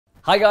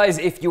Hi guys,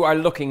 if you are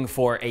looking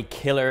for a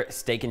killer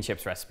steak and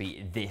chips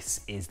recipe,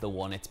 this is the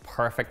one. It's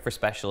perfect for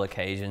special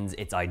occasions.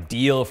 It's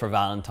ideal for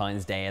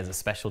Valentine's Day as a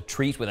special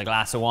treat with a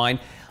glass of wine.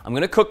 I'm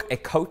gonna cook a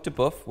côte de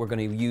boeuf. We're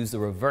gonna use the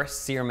reverse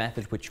sear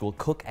method, which will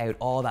cook out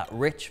all that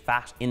rich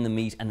fat in the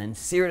meat and then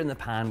sear it in the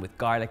pan with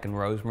garlic and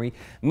rosemary.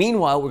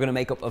 Meanwhile, we're gonna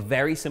make up a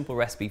very simple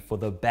recipe for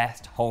the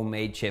best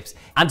homemade chips.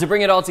 And to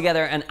bring it all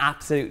together, an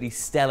absolutely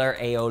stellar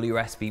aioli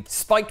recipe,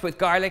 spiked with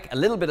garlic, a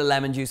little bit of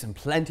lemon juice and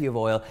plenty of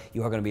oil.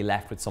 You are gonna be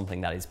left with something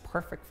that is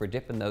perfect for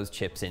dipping those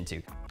chips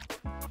into.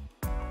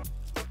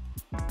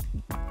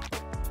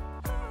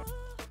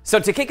 So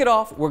to kick it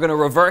off, we're gonna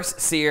reverse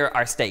sear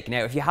our steak.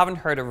 Now, if you haven't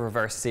heard of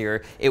reverse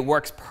sear, it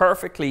works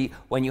perfectly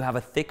when you have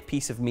a thick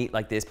piece of meat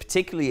like this,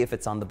 particularly if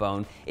it's on the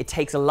bone. It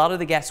takes a lot of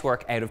the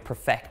guesswork out of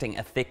perfecting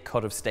a thick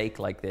cut of steak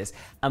like this.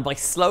 And by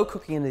slow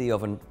cooking in the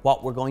oven,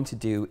 what we're going to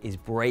do is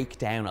break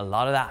down a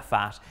lot of that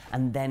fat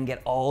and then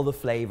get all the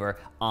flavor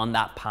on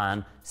that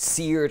pan,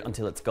 seared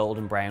until it's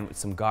golden brown with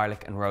some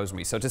garlic and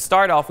rosemary. So to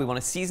start off, we wanna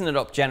season it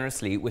up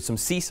generously with some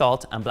sea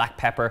salt and black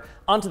pepper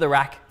onto the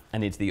rack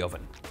and into the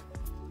oven.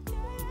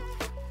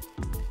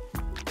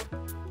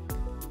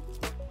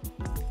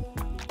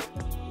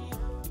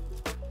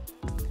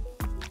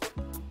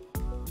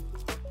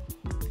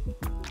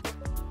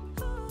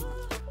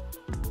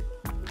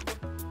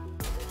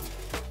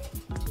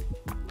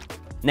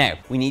 Now,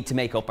 we need to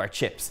make up our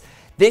chips.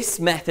 This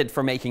method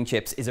for making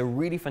chips is a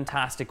really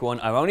fantastic one.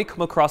 I've only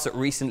come across it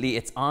recently.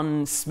 It's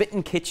on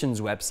Smitten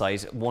Kitchen's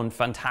website, one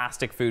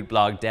fantastic food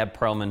blog Deb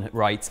Perlman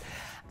writes.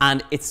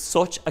 And it's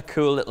such a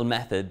cool little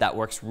method that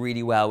works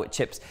really well with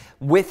chips.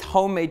 With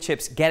homemade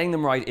chips, getting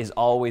them right is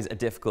always a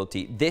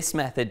difficulty. This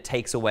method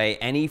takes away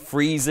any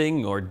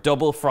freezing or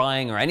double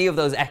frying or any of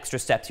those extra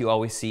steps you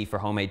always see for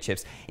homemade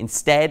chips.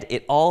 Instead,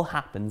 it all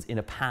happens in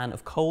a pan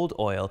of cold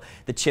oil.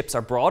 The chips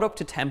are brought up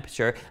to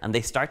temperature and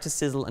they start to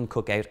sizzle and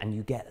cook out, and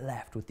you get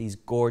left with these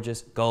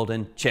gorgeous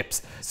golden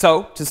chips.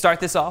 So to start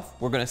this off,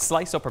 we're gonna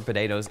slice up our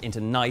potatoes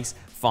into nice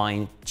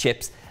fine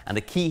chips. And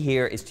the key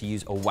here is to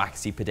use a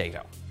waxy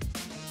potato.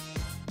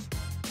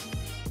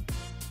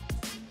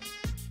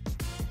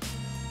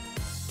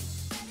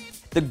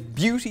 The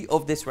beauty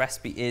of this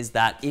recipe is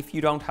that if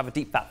you don't have a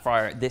deep fat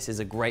fryer, this is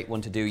a great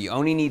one to do. You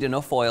only need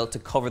enough oil to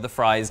cover the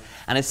fries,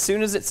 and as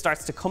soon as it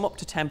starts to come up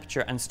to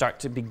temperature and start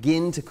to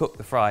begin to cook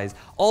the fries,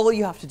 all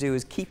you have to do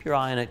is keep your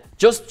eye on it.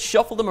 Just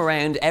shuffle them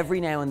around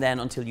every now and then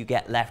until you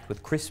get left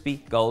with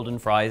crispy golden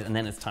fries, and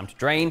then it's time to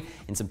drain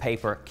in some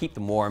paper, keep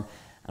them warm,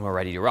 and we're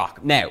ready to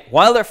rock. Now,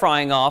 while they're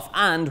frying off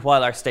and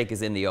while our steak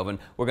is in the oven,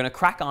 we're gonna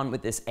crack on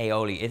with this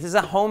aioli. It is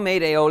a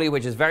homemade aioli,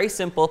 which is very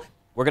simple.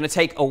 We're gonna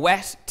take a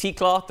wet tea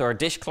cloth or a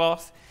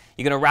dishcloth.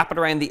 You're gonna wrap it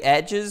around the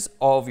edges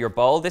of your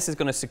bowl. This is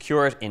gonna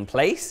secure it in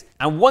place.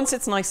 And once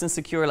it's nice and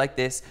secure like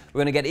this, we're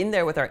gonna get in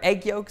there with our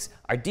egg yolks,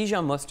 our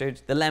Dijon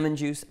mustard, the lemon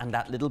juice, and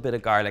that little bit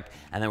of garlic.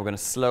 And then we're gonna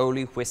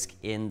slowly whisk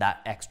in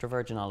that extra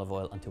virgin olive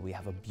oil until we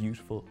have a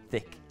beautiful,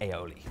 thick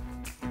aioli.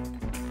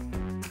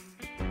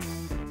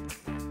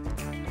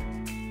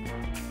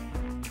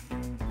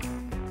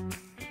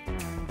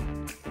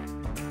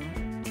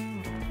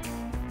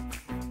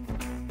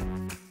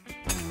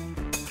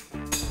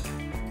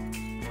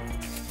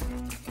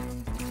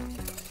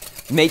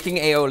 Making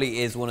aioli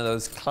is one of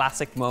those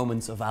classic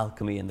moments of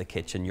alchemy in the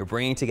kitchen. You're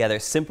bringing together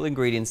simple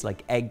ingredients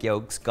like egg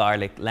yolks,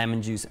 garlic,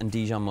 lemon juice, and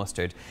Dijon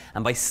mustard.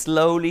 And by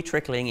slowly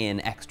trickling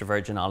in extra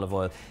virgin olive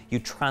oil, you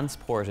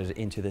transport it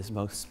into this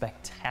most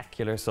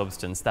spectacular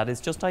substance that is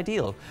just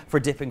ideal for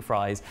dipping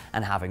fries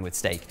and having with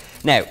steak.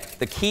 Now,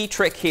 the key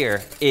trick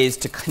here is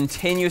to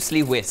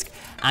continuously whisk,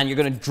 and you're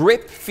gonna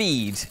drip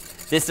feed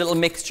this little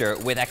mixture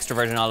with extra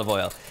virgin olive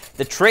oil.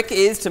 The trick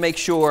is to make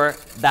sure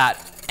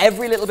that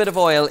every little bit of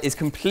oil is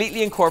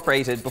completely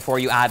incorporated before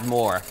you add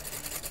more.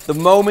 The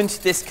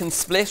moment this can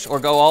split or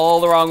go all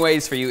the wrong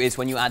ways for you is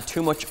when you add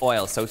too much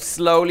oil. So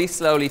slowly,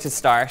 slowly to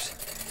start.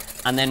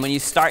 And then when you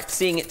start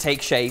seeing it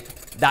take shape,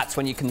 that's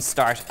when you can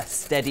start a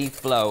steady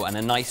flow and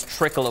a nice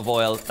trickle of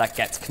oil that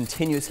gets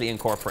continuously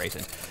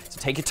incorporated.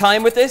 So take your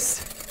time with this,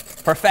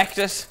 perfect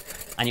it,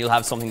 and you'll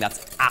have something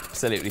that's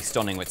absolutely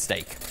stunning with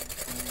steak.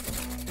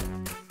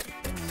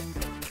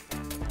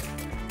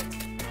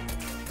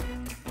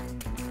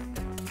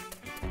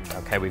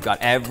 Okay, we've got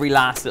every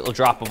last little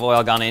drop of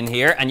oil gone in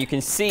here, and you can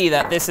see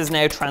that this is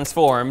now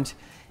transformed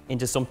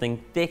into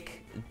something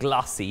thick,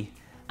 glossy,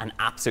 and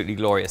absolutely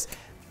glorious.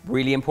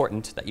 Really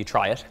important that you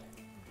try it.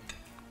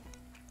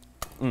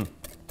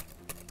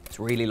 It's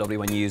really lovely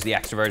when you use the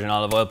extra virgin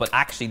olive oil, but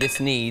actually this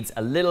needs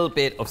a little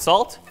bit of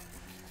salt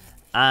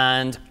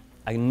and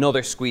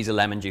another squeeze of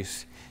lemon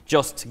juice,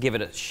 just to give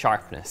it a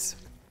sharpness.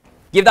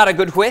 Give that a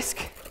good whisk,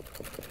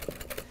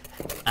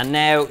 and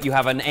now you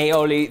have an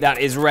aioli that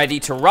is ready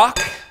to rock.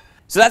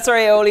 So that's our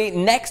aioli.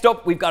 Next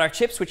up, we've got our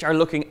chips, which are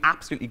looking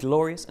absolutely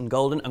glorious and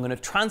golden. I'm gonna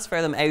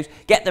transfer them out,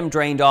 get them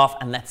drained off,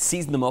 and let's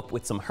season them up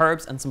with some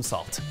herbs and some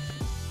salt.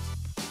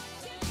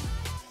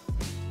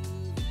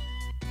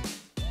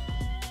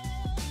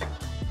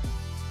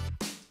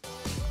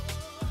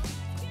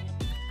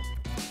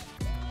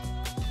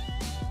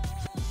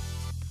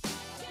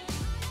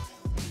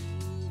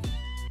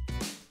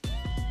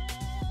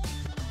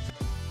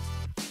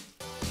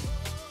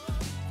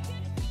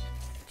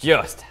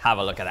 Just have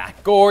a look at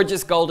that.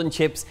 Gorgeous golden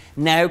chips,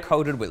 now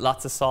coated with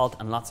lots of salt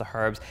and lots of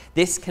herbs.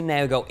 This can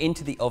now go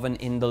into the oven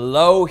in the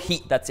low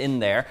heat that's in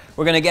there.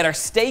 We're gonna get our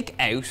steak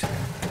out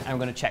and we're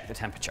gonna check the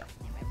temperature.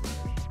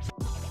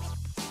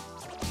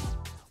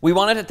 We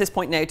want it at this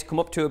point now to come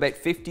up to about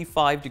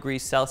 55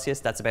 degrees Celsius.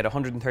 That's about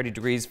 130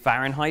 degrees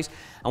Fahrenheit.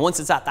 And once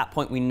it's at that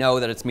point, we know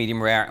that it's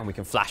medium rare and we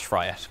can flash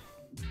fry it.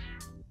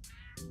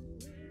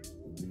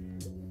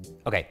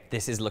 Okay,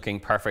 this is looking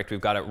perfect.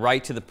 We've got it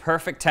right to the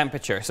perfect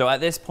temperature. So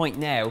at this point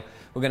now,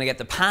 we're gonna get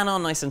the pan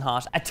on nice and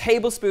hot. A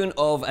tablespoon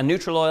of a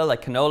neutral oil,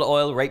 like canola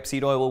oil,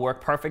 rapeseed oil will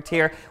work perfect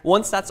here.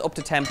 Once that's up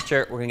to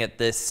temperature, we're gonna get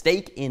the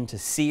steak into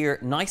sear,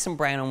 nice and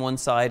brown on one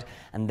side,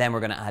 and then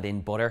we're gonna add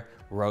in butter,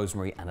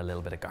 rosemary, and a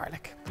little bit of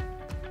garlic.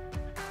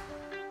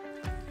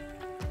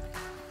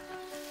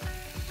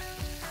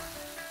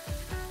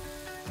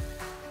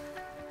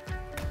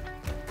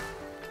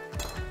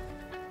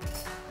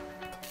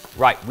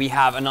 Right, we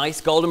have a nice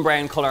golden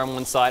brown color on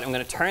one side. I'm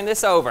gonna turn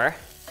this over,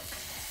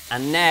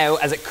 and now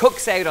as it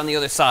cooks out on the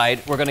other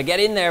side, we're gonna get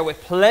in there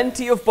with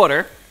plenty of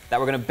butter that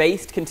we're gonna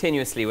baste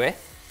continuously with.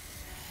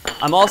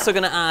 I'm also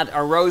gonna add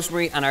our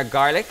rosemary and our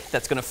garlic.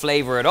 That's gonna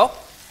flavor it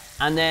up.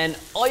 And then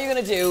all you're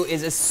gonna do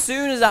is, as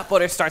soon as that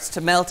butter starts to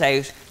melt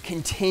out,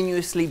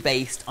 continuously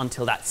baste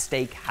until that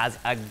steak has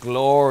a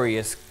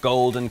glorious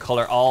golden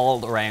color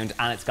all around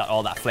and it's got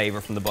all that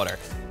flavor from the butter.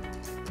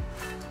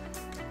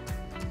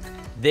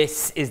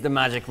 This is the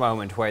magic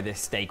moment where this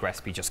steak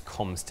recipe just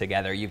comes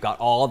together. You've got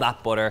all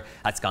that butter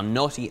that's gone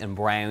nutty and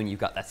brown. You've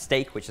got that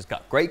steak which has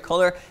got great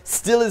color,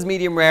 still is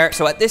medium rare.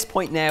 So at this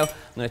point now, I'm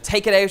gonna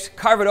take it out,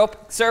 carve it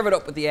up, serve it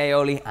up with the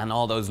aioli and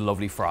all those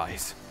lovely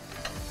fries.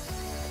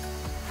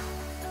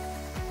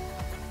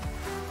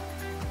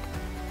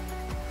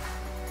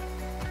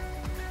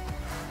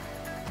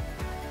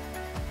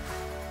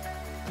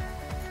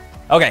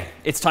 Okay,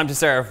 it's time to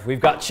serve. We've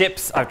got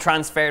chips, I've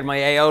transferred my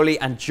aioli,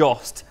 and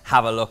just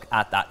have a look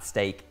at that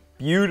steak.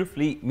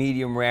 Beautifully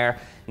medium rare.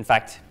 In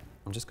fact,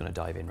 I'm just gonna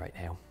dive in right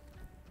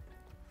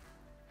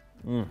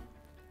now.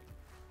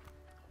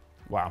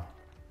 Wow.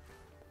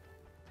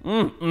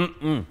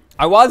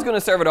 I was gonna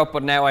serve it up,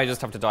 but now I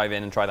just have to dive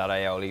in and try that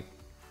aioli.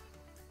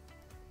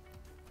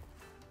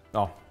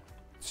 Oh,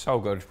 so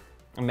good.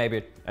 And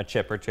maybe a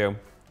chip or two.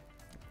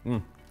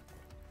 Oh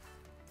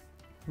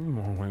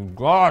my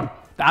God.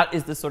 That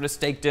is the sort of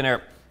steak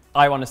dinner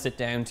I want to sit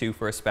down to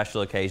for a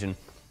special occasion.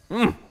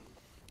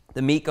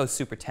 The meat goes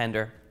super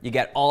tender. You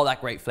get all that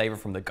great flavor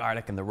from the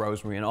garlic and the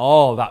rosemary and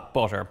all that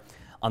butter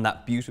on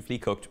that beautifully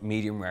cooked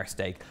medium rare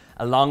steak,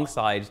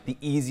 alongside the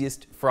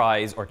easiest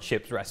fries or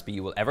chips recipe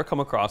you will ever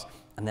come across,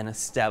 and then a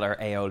stellar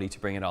aioli to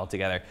bring it all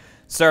together.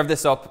 Serve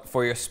this up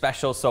for your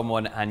special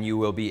someone and you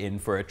will be in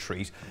for a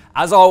treat.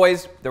 As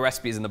always, the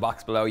recipe is in the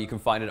box below. You can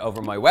find it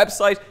over my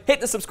website. Hit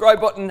the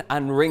subscribe button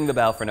and ring the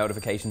bell for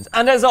notifications.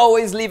 And as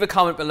always, leave a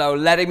comment below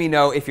letting me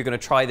know if you're going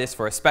to try this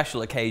for a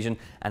special occasion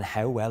and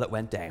how well it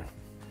went down.